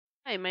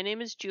Hi, my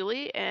name is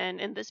Julie, and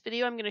in this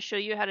video I'm going to show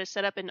you how to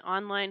set up an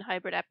online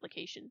hybrid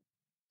application.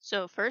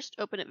 So first,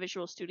 open at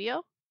Visual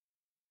Studio.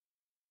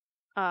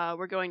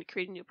 We're going to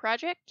create a new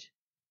project.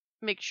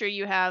 Make sure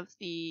you have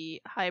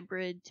the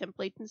hybrid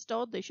templates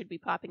installed. They should be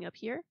popping up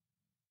here.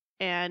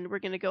 And we're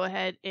going to go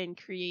ahead and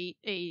create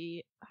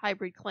a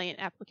hybrid client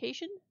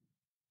application.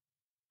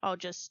 I'll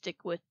just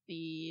stick with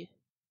the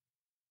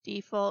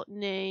default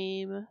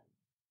name.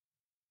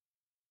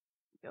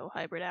 Go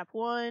hybrid app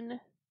 1,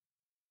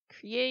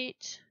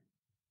 create.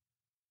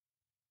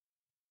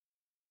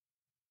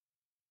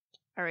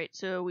 All right,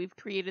 so we've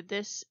created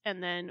this,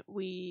 and then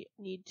we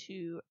need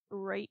to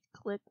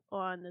right-click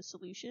on the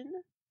solution,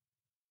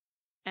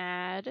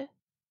 add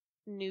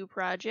new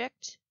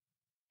project,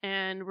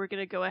 and we're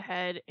going to go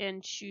ahead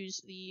and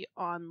choose the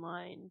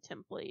online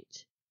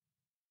template.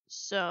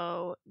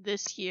 So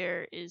this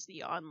here is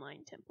the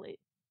online template.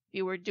 If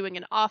you were doing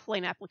an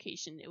offline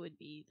application, it would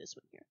be this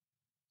one here.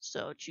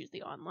 So choose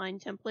the online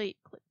template,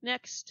 click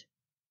next.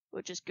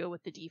 We'll just go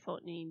with the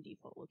default name,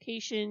 default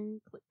location,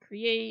 click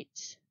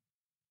create.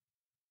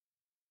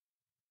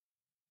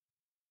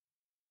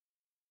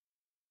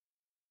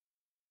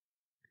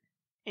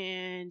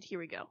 And here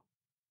we go.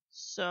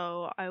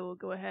 So I will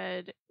go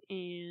ahead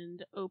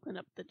and open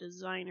up the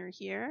designer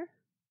here.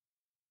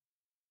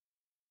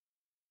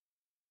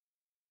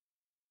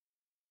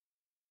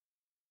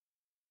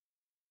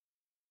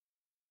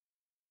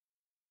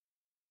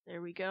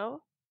 There we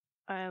go.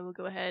 I will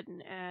go ahead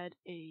and add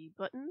a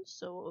button.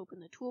 So we'll open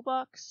the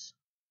toolbox.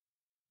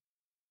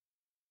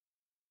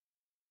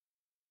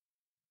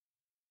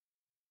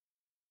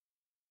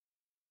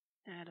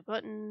 Add a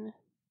button.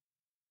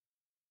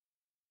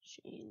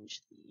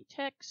 Change the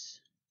text.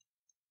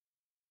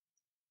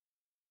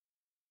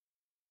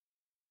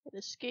 Hit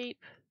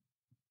escape.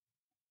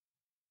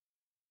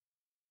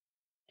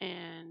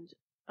 And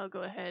I'll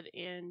go ahead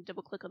and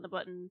double click on the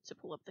button to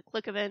pull up the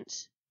click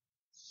event.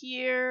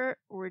 Here,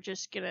 we're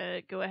just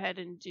gonna go ahead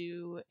and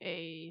do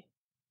a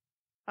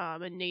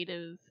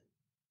native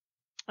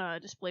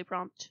display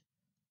prompt.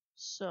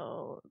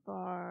 So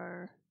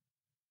var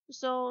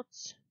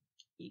result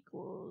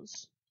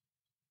equals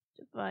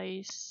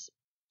device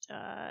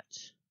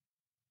dot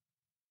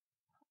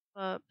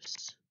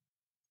ups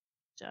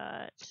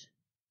dot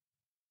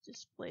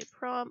display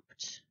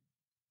prompt.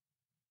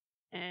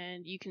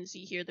 And you can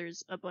see here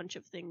there's a bunch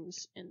of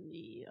things in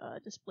the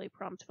display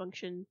prompt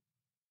function.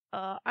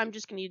 I'm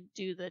just going to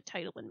do the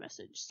title and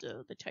message.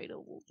 So the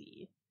title will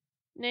be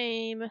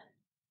name,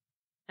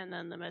 and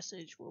then the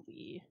message will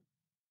be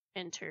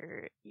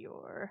enter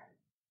your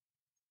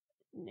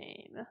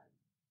name.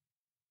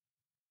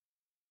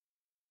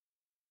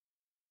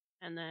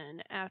 And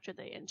then after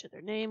they enter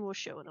their name, we'll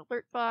show an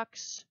alert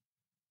box.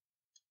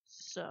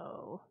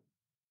 So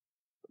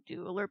we'll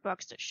do alert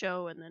box to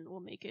show, and then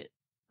we'll make it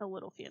a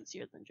little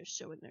fancier than just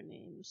showing their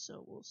name.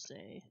 So we'll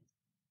say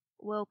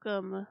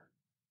welcome.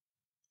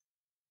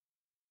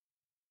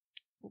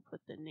 We'll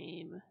put the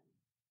name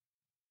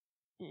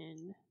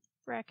in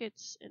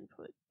brackets and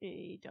put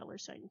a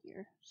 $sign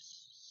here.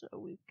 So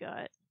we've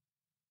got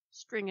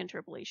string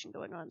interpolation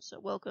going on. So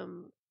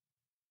welcome,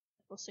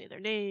 we'll say their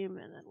name,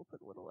 and then we'll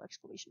put a little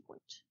exclamation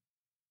point.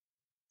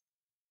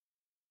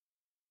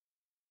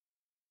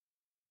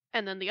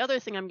 And then the other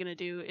thing I'm going to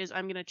do is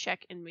I'm going to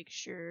check and make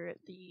sure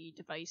the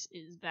device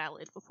is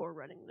valid before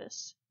running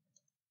this.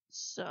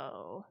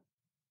 So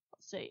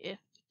I'll say if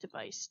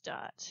device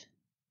dot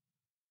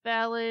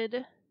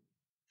valid,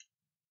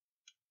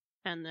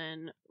 and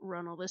then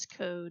run all this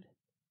code.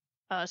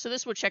 So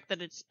this will check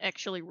that it's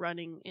actually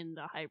running in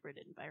the hybrid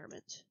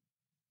environment.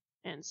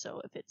 And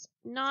so if it's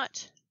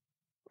not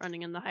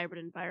running in the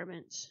hybrid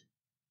environment,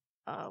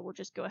 we'll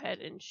just go ahead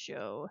and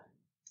show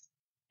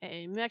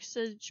a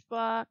message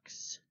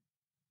box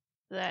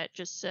that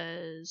just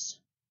says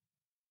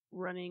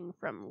running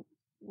from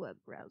web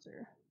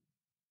browser.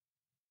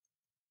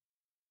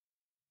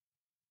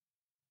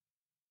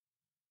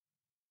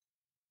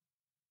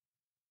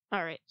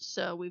 All right,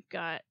 so we've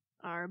got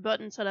our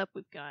button set up,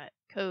 we've got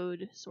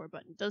code, so our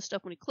button does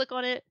stuff when we click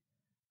on it.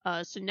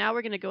 So now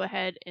we're going to go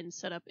ahead and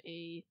set up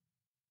a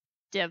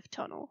dev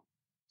tunnel.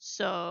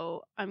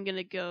 So I'm going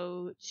to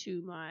go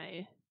to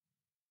my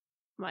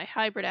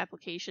hybrid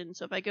application.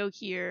 So if I go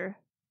here,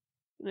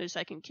 notice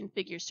I can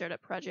configure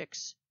startup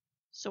projects.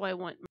 So I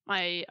want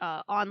my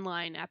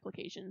online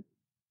application,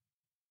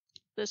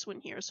 this one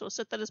here. So I'll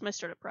set that as my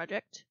startup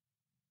project.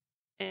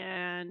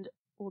 And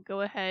we'll go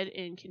ahead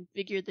and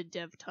configure the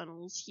dev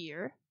tunnels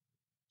here.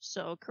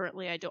 So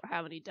currently I don't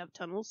have any dev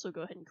tunnels, so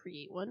go ahead and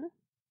create one.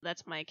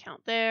 That's my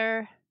account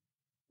there.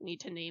 I need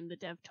to name the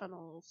dev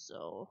tunnel,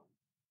 so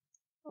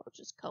I'll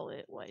just call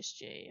it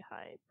Wisej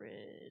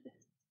Hybrid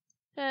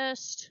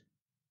Test.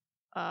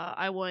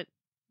 I want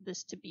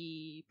this to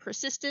be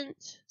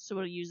persistent, so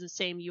it'll use the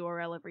same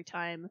URL every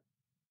time,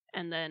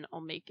 and then I'll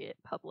make it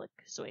public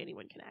so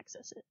anyone can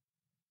access it.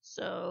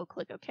 So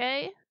click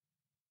OK.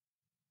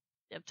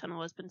 Dev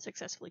tunnel has been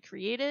successfully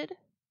created.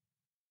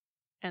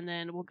 And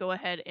then we'll go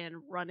ahead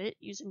and run it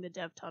using the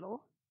dev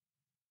tunnel.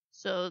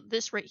 So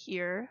this right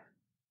here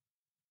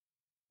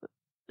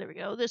There we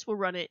go. This will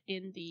run it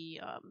in the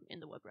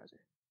web browser.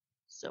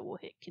 So we'll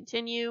hit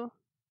continue.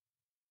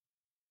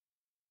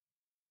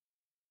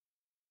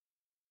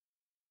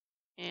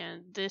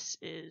 And this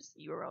is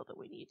the URL that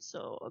we need.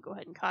 So I'll go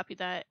ahead and copy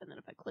that. And then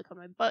if I click on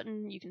my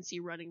button, you can see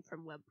running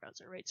from web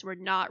browser, right? So we're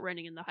not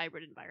running in the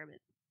hybrid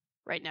environment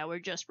right now. We're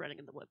just running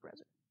in the web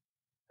browser.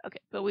 Okay,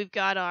 but we've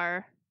got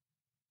our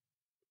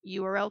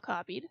URL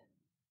copied.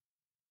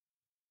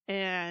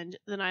 And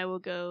then I will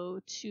go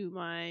to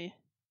my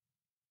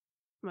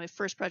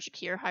first project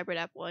here, Hybrid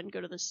App 1, go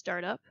to the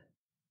startup,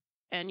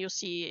 and you'll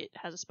see it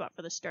has a spot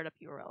for the startup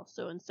URL.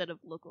 So instead of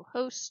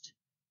localhost,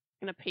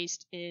 I'm going to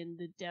paste in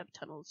the dev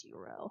tunnels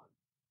URL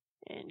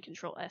and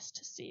Control S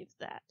to save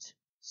that.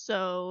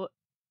 So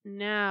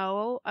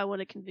now I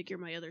want to configure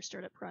my other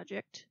startup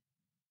project.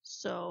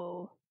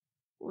 So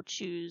we'll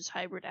choose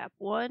Hybrid App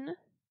 1,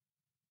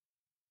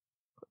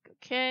 click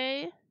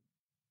OK,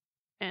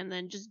 and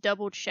then just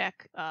double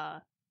check.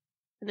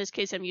 In this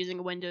case, I'm using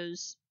a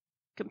Windows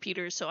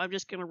computer, so I'm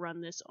just going to run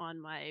this on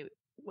my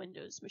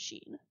Windows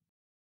machine.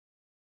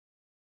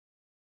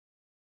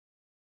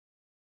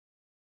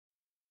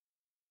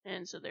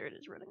 And so there it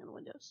is running on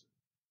Windows.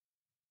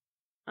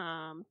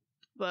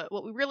 But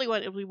what we really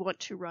want is we want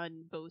to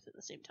run both at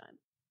the same time.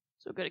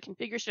 So go to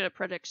Configure Startup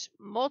Projects,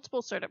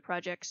 Multiple Startup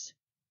Projects.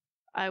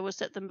 I will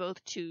set them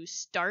both to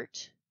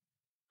Start.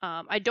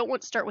 I don't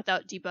want Start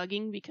without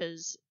debugging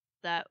because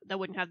that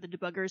wouldn't have the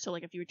debugger. So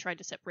like if you tried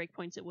to set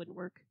breakpoints, it wouldn't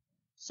work.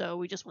 So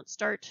we just want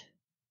Start.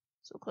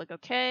 So click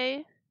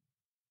OK.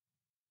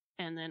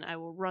 And then I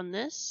will run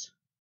this.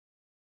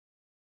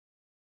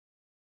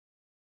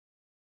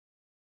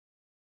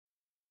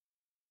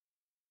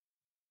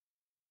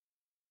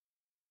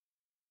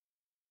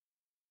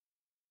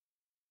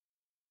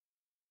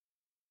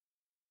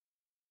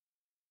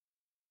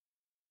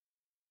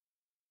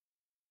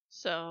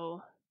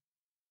 So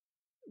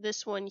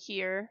this one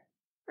here,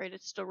 right,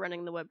 it's still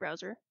running the web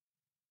browser.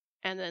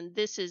 And then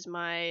this is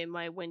my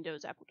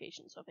Windows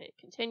application. So if I hit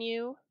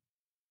continue,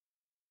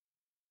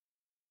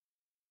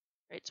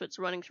 right, so it's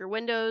running through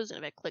Windows,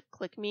 and if I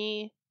click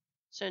me,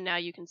 so now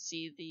you can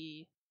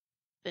see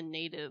the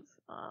native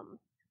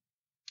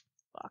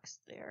box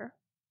there.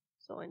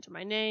 So I'll enter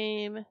my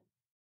name.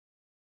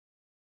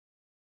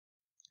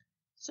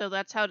 So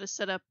that's how to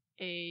set up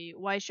a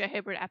Wisej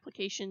Hybrid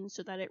application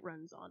so that it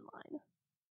runs online.